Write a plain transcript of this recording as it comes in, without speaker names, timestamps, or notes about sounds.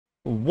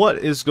What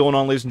is going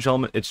on, ladies and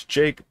gentlemen? It's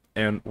Jake,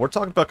 and we're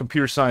talking about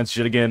computer science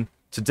yet again.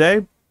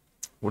 Today,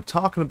 we're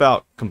talking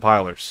about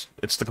compilers.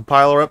 It's the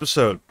compiler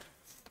episode.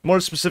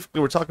 More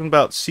specifically, we're talking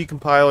about C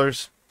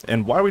compilers.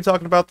 And why are we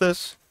talking about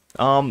this?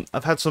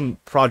 I've had some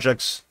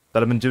projects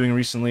that I've been doing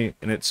recently,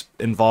 and it's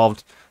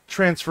involved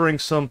transferring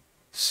some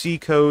C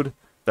code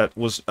that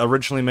was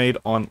originally made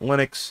on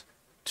Linux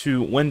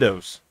to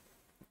Windows.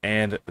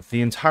 And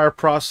the entire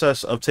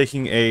process of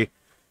taking a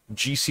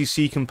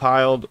GCC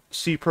compiled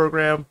C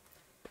program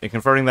and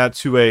converting that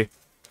to a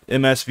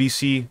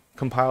MSVC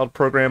compiled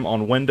program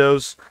on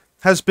Windows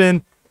has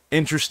been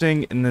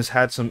interesting and has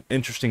had some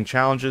interesting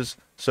challenges.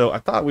 So I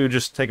thought we would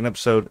just take an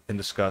episode and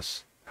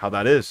discuss how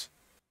that is.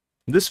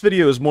 This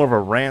video is more of a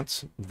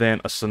rant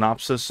than a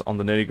synopsis on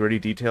the nitty-gritty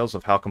details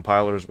of how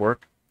compilers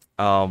work.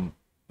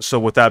 So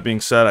with that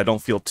being said, I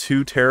don't feel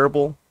too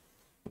terrible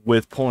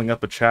with pulling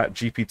up a chat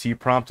GPT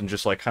prompt and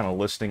just like kind of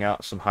listing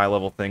out some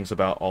high-level things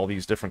about all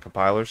these different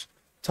compilers.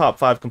 Top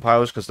 5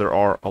 compilers, because there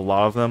are a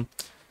lot of them.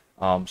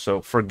 So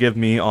forgive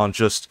me on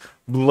just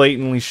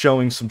blatantly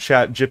showing some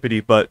chat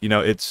GPT, but you know,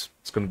 it's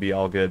going to be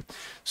all good.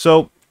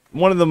 So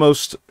one of the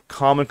most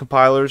common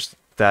compilers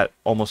that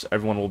almost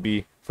everyone will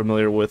be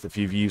familiar with if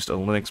you've used a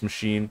Linux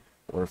machine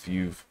or if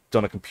you've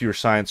done a computer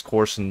science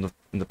course in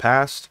the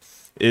past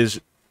is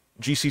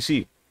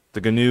GCC, the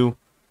GNU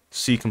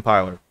C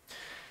compiler.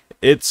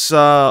 It's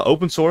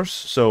open source,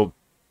 so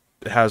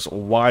it has a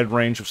wide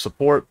range of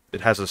support.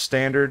 It has a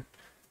standard.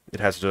 It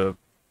has a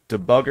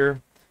debugger.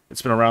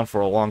 It's been around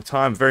for a long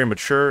time, very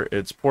mature.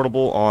 It's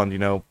portable on, you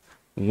know,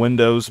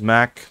 Windows,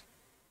 Mac,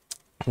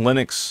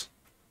 Linux.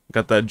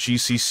 Got that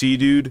GCC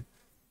dude,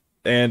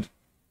 and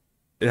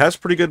it has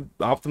pretty good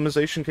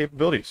optimization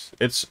capabilities.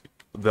 It's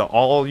the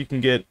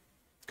all-you-can-get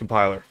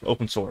compiler,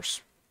 open source.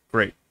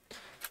 Great.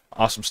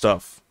 Awesome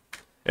stuff.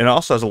 And it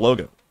also has a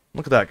logo.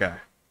 Look at that guy.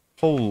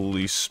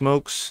 Holy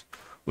smokes.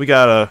 We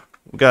got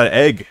an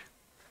egg.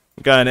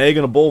 We got an egg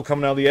in a bowl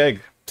coming out of the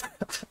egg.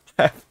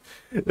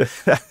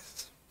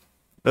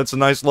 That's a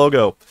nice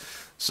logo.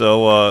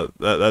 So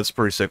that's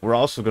pretty sick. We're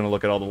also going to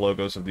look at all the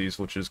logos of these,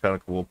 which is kind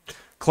of cool.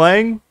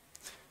 Clang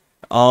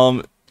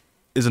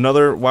is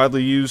another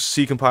widely used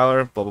C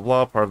compiler, blah blah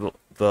blah, part of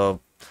the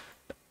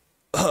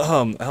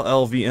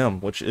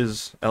LLVM, which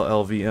is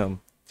LLVM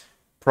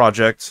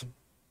project.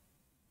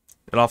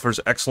 It offers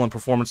excellent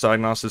performance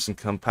diagnosis and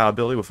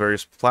compatibility with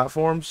various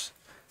platforms.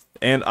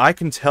 And I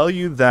can tell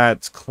you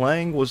that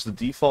Clang was the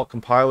default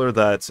compiler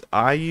that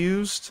I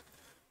used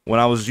when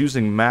I was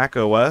using Mac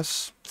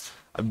OS.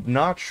 I'm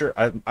not sure.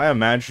 I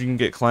imagine you can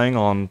get Clang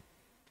on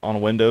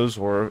Windows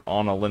or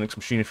on a Linux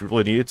machine if you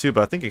really needed to,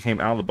 but I think it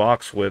came out of the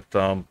box with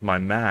my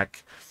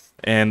Mac.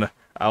 And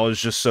I was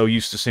just so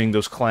used to seeing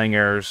those Clang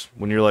errors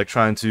when you're like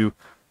trying to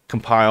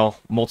compile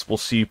multiple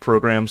C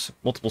programs,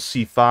 multiple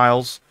C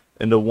files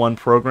into one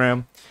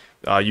program.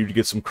 You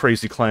get some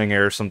crazy Clang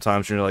errors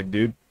sometimes, and you're like,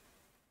 dude,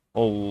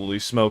 holy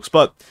smokes.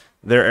 But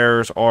their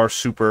errors are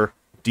super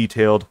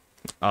detailed,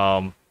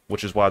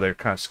 which is why they're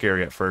kind of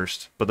scary at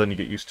first. But then you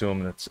get used to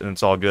them, and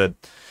it's all good.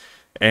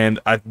 And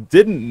I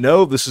didn't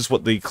know this is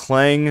what the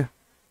Clang...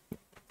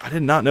 I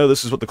did not know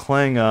this is what the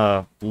Clang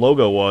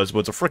logo was, but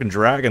it's a freaking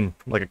dragon,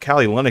 like a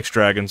Kali Linux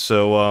dragon,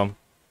 so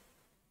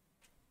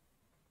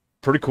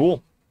pretty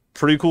cool.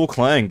 Pretty cool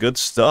Clang. Good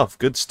stuff,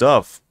 good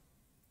stuff.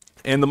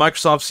 And the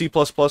Microsoft C++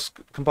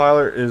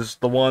 compiler is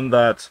the one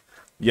that,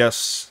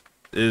 yes,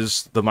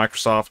 is the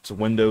Microsoft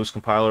Windows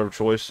compiler of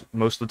choice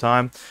most of the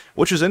time,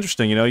 which is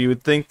interesting. You know, you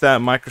would think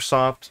that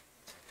Microsoft,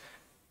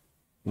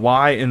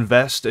 why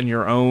invest in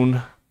your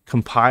own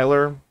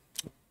compiler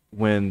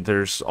when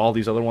there's all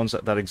these other ones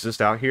that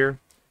exist out here?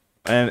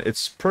 And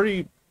it's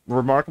pretty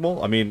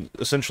remarkable. I mean,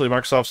 essentially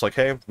Microsoft's like,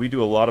 hey, we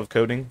do a lot of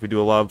coding, we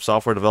do a lot of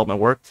software development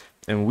work,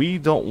 and we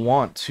don't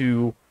want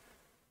to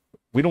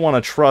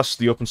trust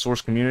the open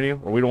source community,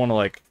 or we don't want to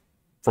like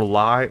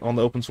rely on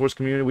the open source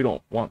community. We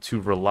don't want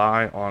to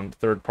rely on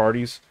third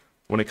parties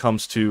when it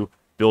comes to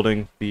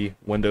building the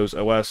Windows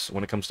OS,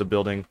 when it comes to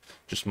building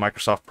just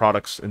Microsoft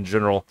products in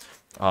general.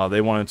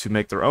 They wanted to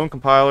make their own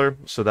compiler,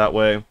 so that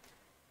way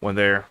when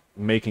they're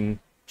making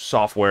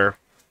software,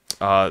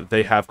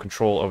 they have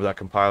control over that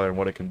compiler and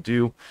what it can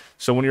do.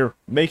 So when you're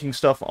making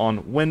stuff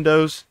on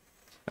Windows,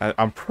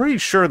 I'm pretty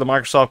sure the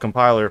Microsoft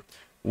compiler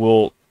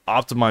will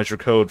optimize your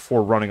code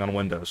for running on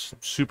Windows.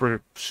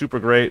 Super, super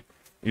great.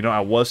 You know,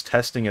 I was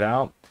testing it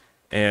out,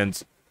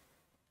 and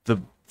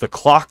the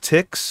clock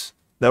ticks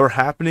that were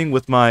happening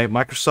with my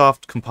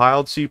Microsoft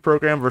compiled C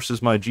program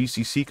versus my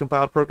GCC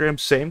compiled program,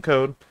 same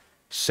code,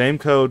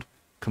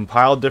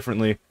 compiled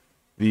differently.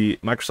 The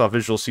Microsoft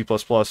Visual C++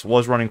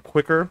 was running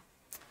quicker,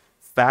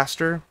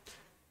 faster,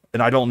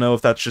 and I don't know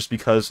if that's just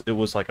because it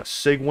was like a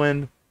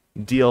Cygwin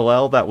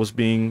DLL that was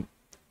being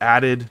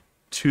added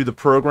to the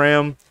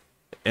program,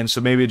 and so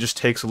maybe it just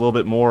takes a little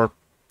bit more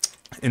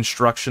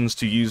instructions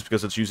to use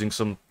because it's using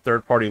some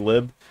third-party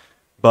lib.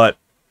 But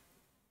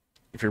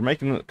if you're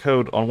making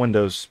code on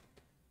Windows,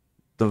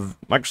 the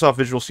Microsoft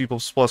Visual C++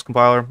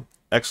 compiler,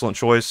 excellent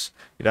choice.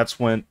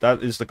 That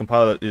is the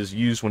compiler that is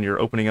used when you're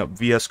opening up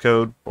VS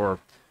Code or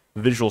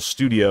Visual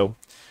Studio,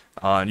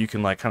 and you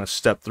can like kind of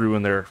step through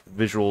in their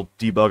visual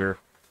debugger.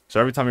 So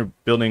every time you're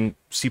building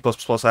C++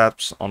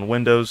 apps on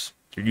Windows,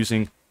 you're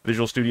using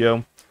Visual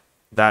Studio.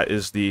 That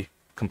is the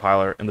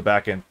compiler in the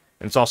backend,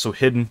 and it's also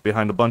hidden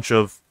behind a bunch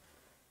of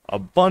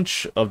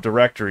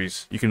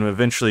directories. You can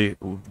eventually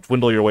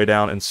dwindle your way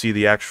down and see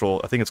the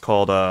actual. I think it's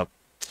called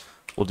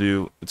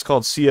it's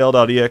called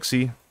cl.exe,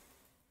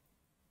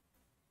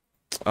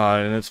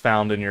 and it's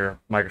found in your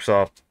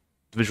Microsoft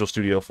Visual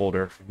Studio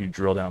folder. If you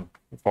drill down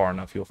far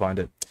enough, you'll find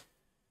it.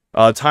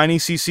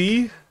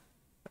 TinyCC.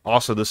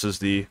 Also, this is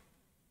the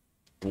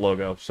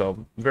logo.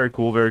 So very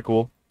cool, very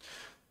cool.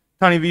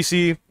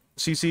 TinyVC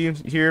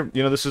CC here.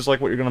 You know, this is like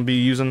what you're going to be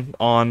using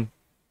on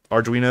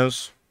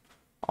Arduinos,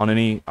 on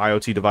any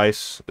IoT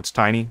device. It's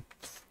tiny.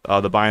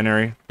 The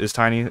binary is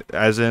tiny,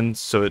 as in,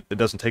 so it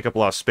doesn't take up a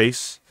lot of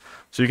space.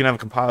 So you can have a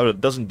compiler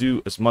that doesn't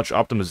do as much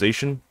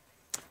optimization.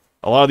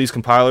 A lot of these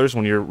compilers,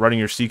 when you're running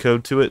your C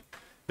code to it,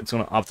 it's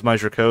going to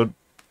optimize your code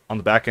on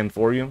the back end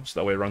for you, so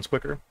that way it runs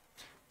quicker.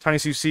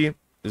 TinyCC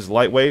is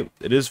lightweight.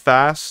 It is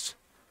fast,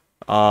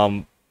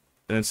 and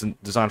it's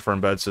designed for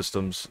embedded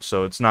systems,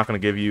 so it's not going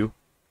to give you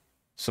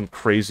some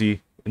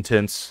crazy,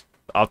 intense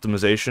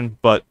optimization,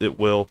 but it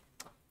will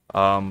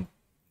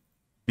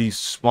be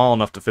small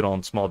enough to fit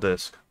on small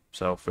disk.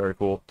 So very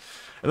cool.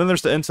 And then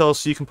there's the Intel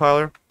C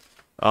compiler.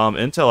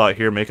 Intel out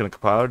here making a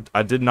compiler.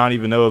 I did not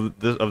even know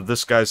of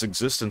this guy's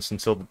existence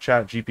until the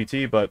Chat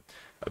GPT, but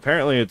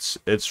apparently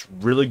it's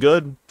really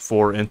good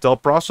for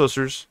Intel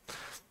processors.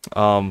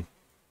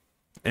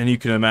 And you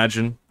can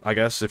imagine, I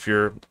guess, if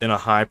you're in a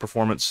high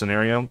performance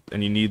scenario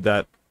and you need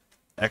that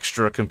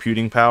extra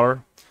computing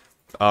power,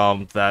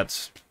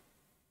 that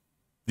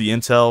the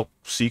Intel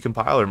C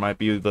compiler might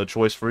be the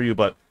choice for you.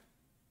 But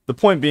the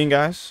point being,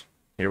 guys,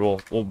 here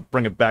we'll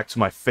bring it back to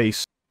my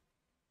face.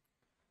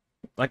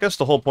 I guess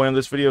the whole point of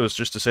this video is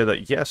just to say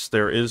that yes,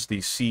 there is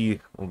the C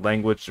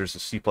language, there's the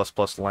C++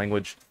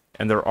 language,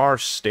 and there are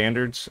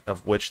standards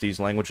of which these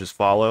languages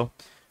follow.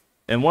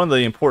 And one of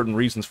the important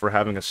reasons for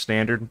having a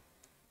standard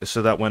is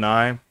so that when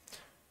I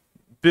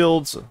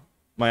build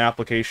my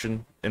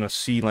application in a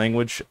C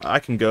language, I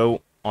can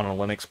go on a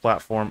Linux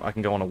platform, I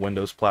can go on a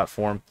Windows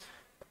platform,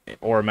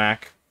 or a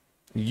Mac,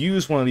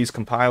 use one of these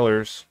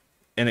compilers,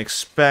 and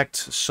expect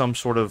some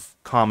sort of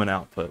common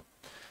output.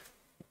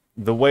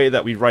 The way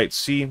that we write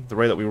C, the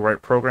way that we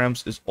write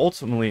programs, is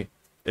ultimately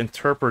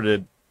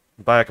interpreted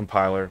by a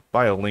compiler,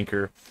 by a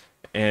linker,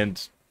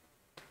 and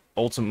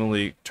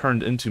ultimately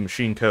turned into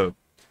machine code.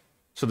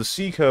 So the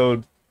C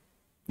code,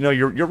 you know,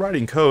 you're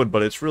writing code,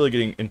 but it's really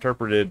getting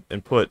interpreted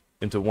and put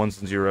into ones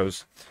and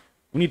zeros.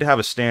 We need to have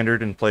a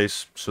standard in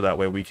place so that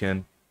way we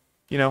can,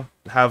 you know,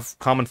 have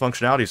common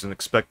functionalities and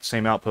expect the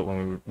same output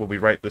when we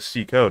write the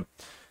C code.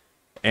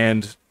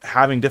 And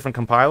having different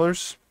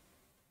compilers,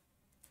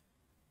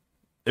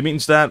 it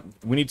means that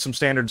we need some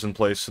standards in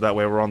place so that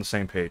way we're on the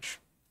same page.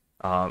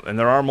 And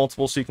there are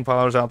multiple C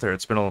compilers out there.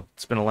 It's been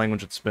a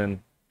language that's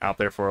been out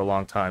there for a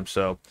long time.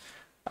 So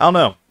I don't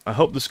know. I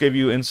hope this gave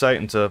you insight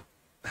into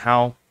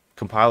how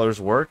compilers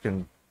work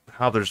and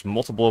how there's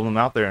multiple of them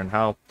out there and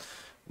how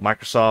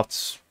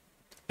Microsoft's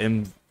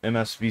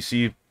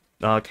MSVC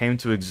came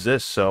to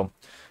exist. So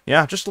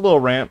yeah, just a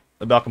little rant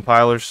about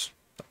compilers.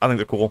 I think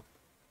they're cool.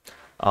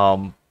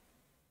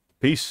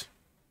 Peace.